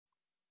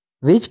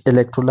Which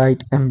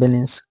electrolyte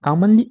imbalance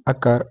commonly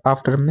occur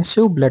after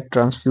massive blood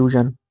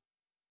transfusion?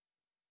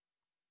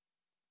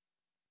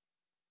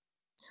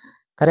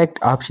 Correct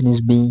option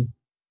is B.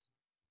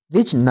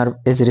 Which nerve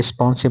is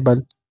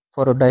responsible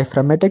for a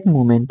diaphragmatic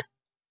movement?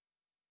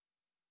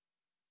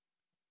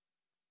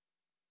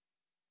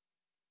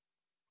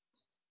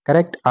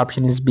 Correct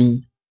option is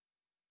B.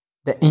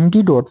 The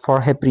antidote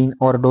for heparin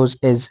overdose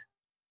is.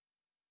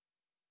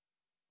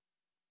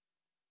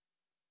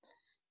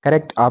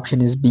 Correct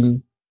option is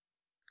B.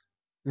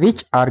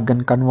 Which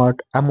organ convert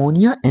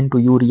ammonia into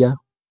urea?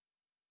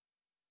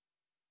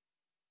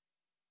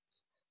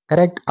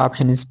 Correct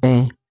option is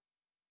A.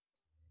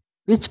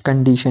 Which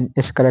condition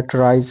is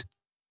characterized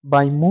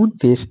by moon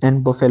face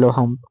and buffalo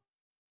hump?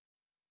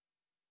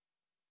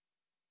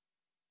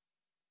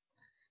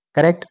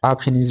 Correct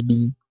option is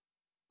B.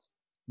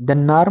 The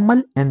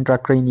normal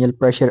intracranial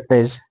pressure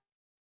is.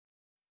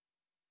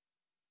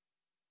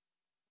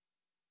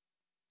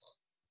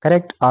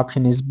 Correct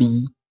option is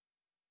B.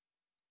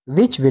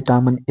 Which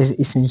vitamin is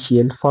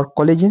essential for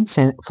collagen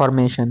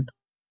formation?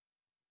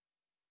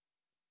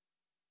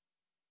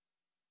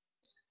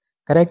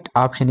 Correct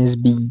option is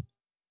B.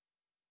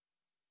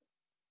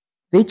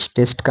 Which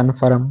test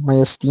confirm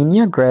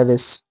myasthenia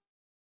gravis?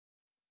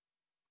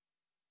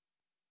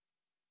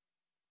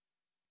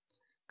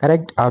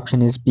 Correct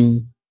option is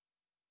B.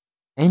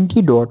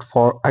 Antidote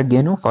for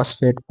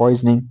organophosphate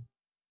poisoning.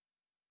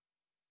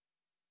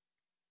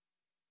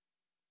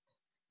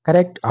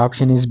 Correct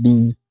option is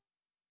B.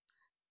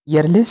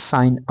 Earliest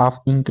sign of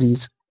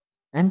increased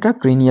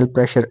intracranial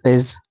pressure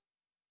is.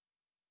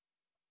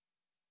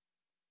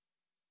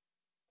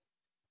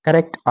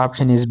 Correct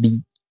option is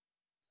B.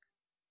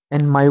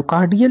 In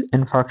myocardial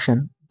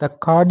infarction, the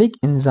cardiac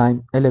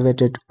enzyme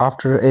elevated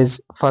after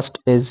is first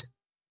is.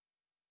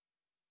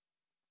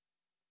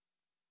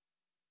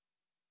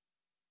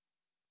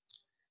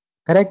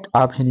 Correct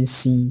option is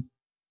C.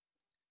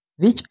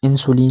 Which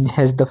insulin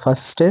has the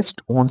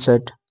fastest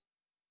onset?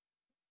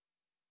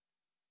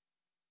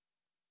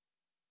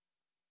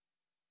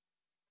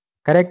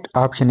 Correct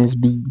option is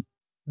B.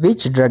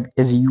 Which drug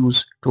is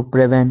used to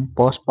prevent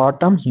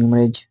postpartum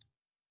hemorrhage?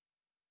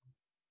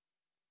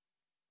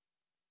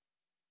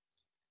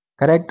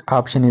 Correct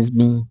option is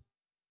B.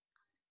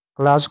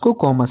 Glasgow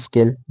Coma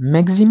Scale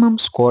maximum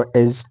score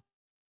is.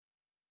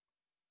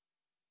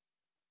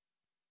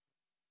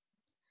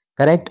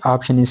 Correct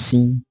option is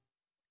C.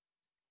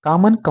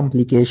 Common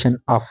complication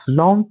of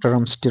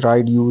long-term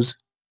steroid use.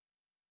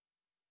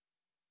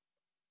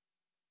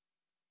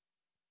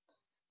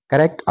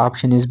 Correct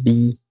option is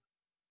B.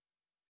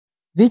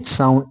 Which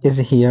sound is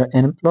here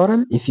in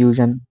pleural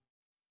effusion?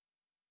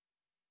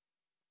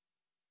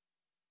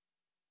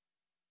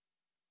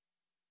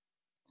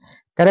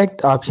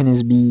 Correct option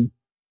is B.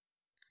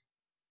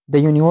 The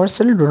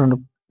universal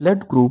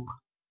blood group.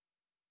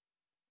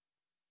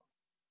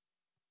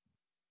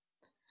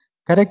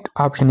 Correct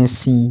option is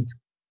C.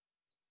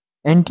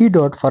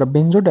 Antidote for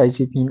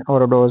benzodiazepine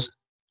overdose.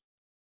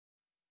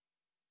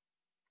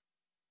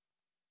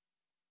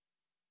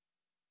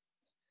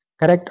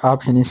 Correct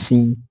option is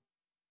C.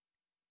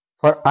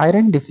 For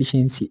iron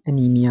deficiency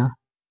anemia,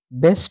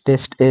 best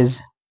test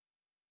is.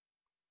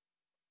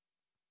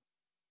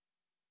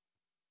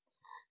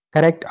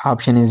 Correct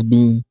option is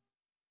B.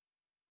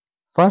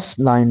 First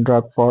line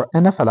drug for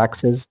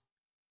anaphylaxis.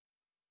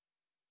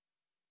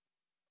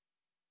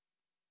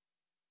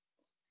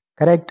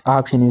 Correct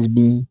option is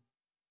B.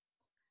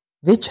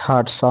 Which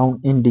heart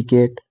sound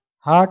indicate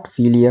heart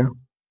failure?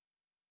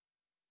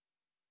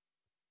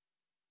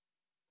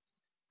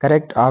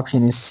 Correct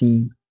option is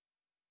C.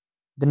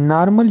 The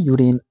normal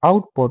urine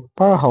output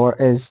per hour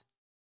is.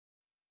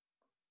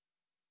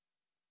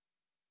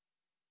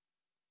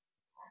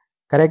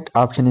 Correct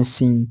option is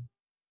C.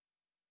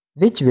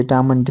 Which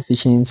vitamin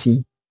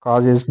deficiency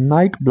causes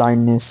night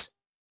blindness?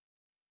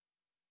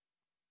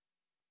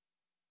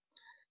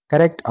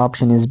 Correct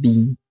option is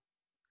B.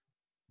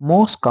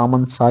 Most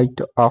common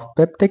site of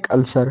peptic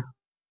ulcer.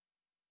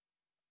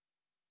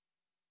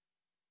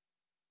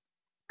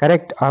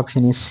 Correct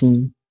option is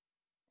C.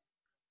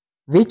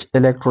 Which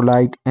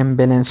electrolyte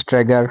imbalance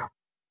trigger?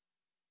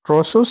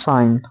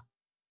 Troosine.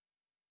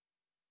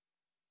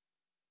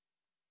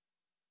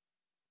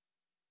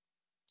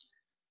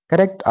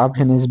 Correct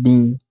option is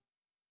B.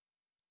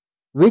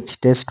 Which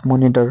test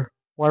monitor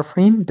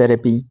warfarin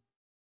therapy?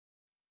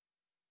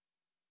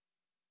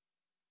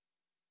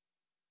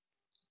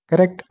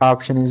 Correct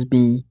option is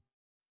B.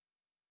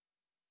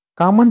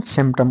 Common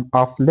symptom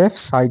of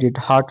left-sided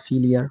heart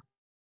failure.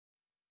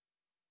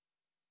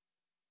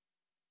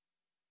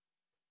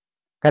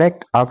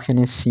 Correct option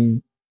is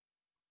C.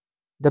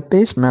 The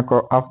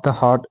pacemaker of the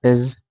heart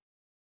is.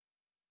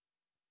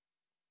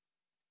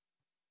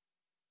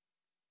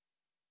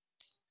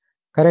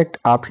 Correct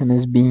option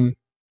is B.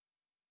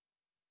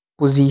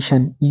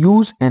 Position,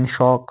 use and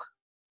shock.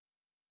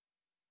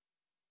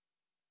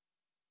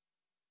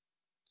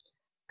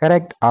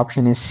 Correct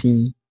option is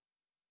C.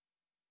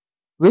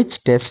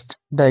 Which test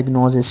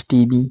diagnoses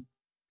TB?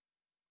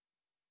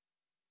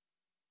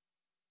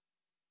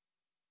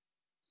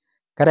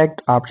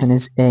 Correct option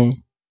is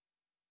A.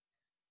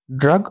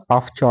 Drug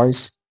of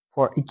choice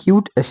for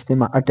acute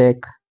asthma attack.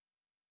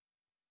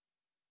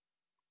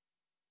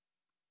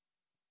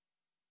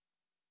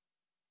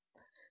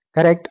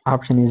 Correct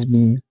option is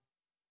B.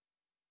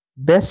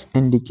 Best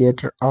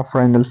indicator of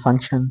renal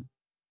function.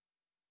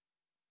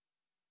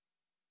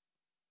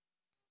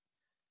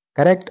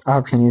 Correct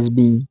option is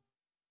B.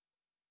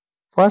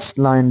 First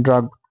line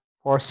drug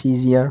for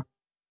seizure.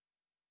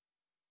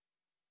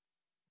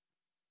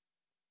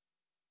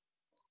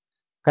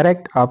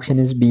 Correct option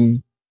is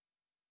B.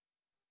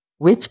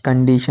 Which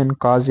condition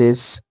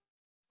causes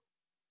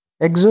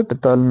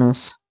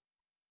exophthalmos?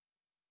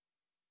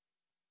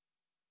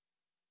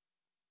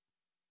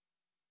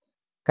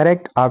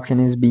 Correct option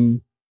is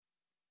B.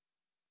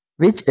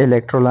 Which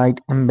electrolyte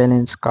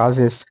imbalance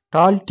causes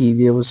tall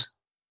TVOs?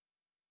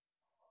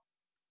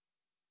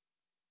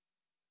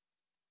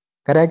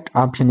 Correct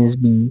option is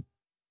B.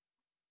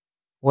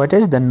 What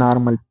is the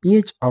normal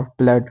pH of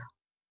blood?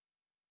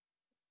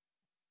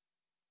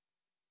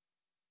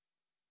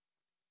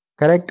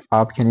 Correct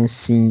option is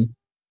C.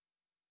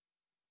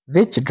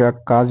 Which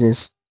drug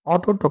causes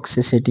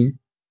ototoxicity?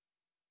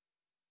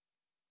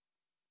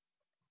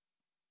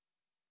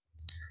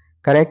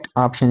 Correct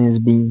option is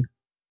B.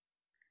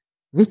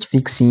 Which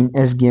vaccine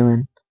is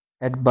given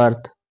at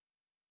birth?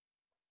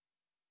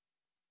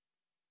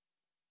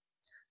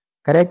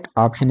 Correct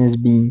option is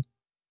B.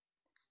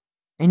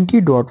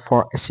 Antidote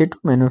for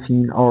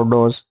acetaminophen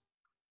overdose.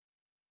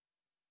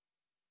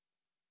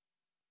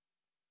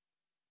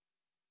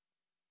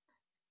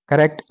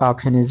 Correct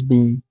option is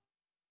B.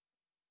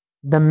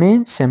 The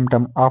main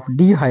symptom of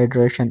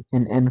dehydration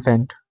in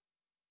infant.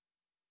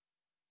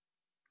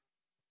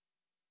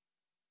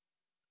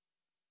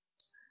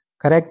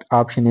 Correct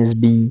option is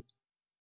B.